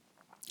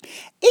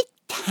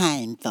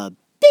time for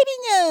baby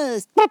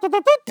news.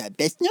 The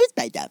best news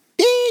by the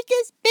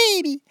biggest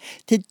baby.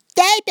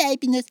 Today,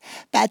 baby news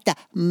about the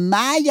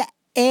Maya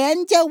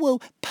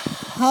Angelou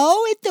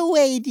poet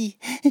lady.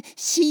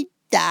 She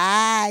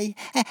died.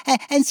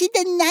 And she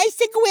the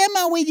nice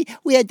grandma lady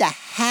wear the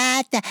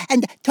hat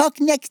and talk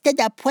next to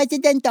the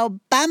President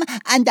Obama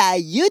on the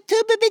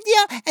YouTube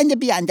video and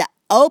be on the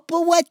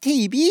Oprah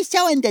TV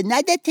show and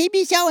another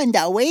TV show and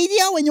the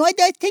radio and all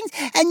those things.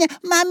 And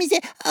Mommy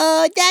said,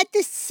 oh,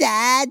 that's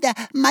sad.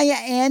 Maya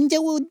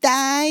Angelou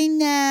died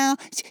now.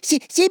 She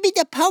be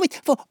the poet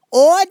for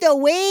all the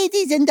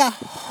ladies in the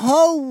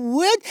whole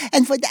world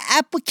and for the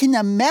African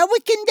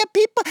American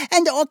people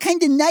and all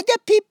kinds of other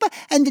people.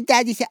 And the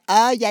daddy said,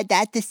 oh, yeah,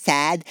 that's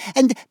sad.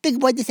 And the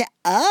big brother said,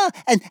 oh.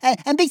 And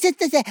big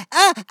sister said,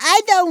 oh,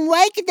 I don't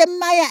like the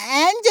Maya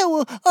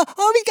Angelou.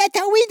 Oh, we got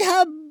to read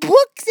her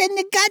books and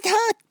they got her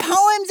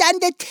poems on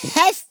the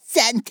tests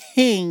and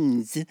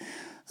things.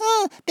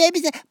 Oh, baby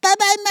said,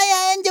 bye-bye,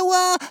 Maya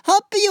Angelou.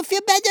 Hope you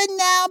feel better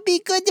now. Be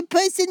good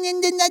person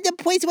in another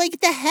place where you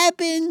get to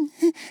heaven.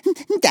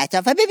 That's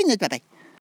all for baby news. Bye-bye.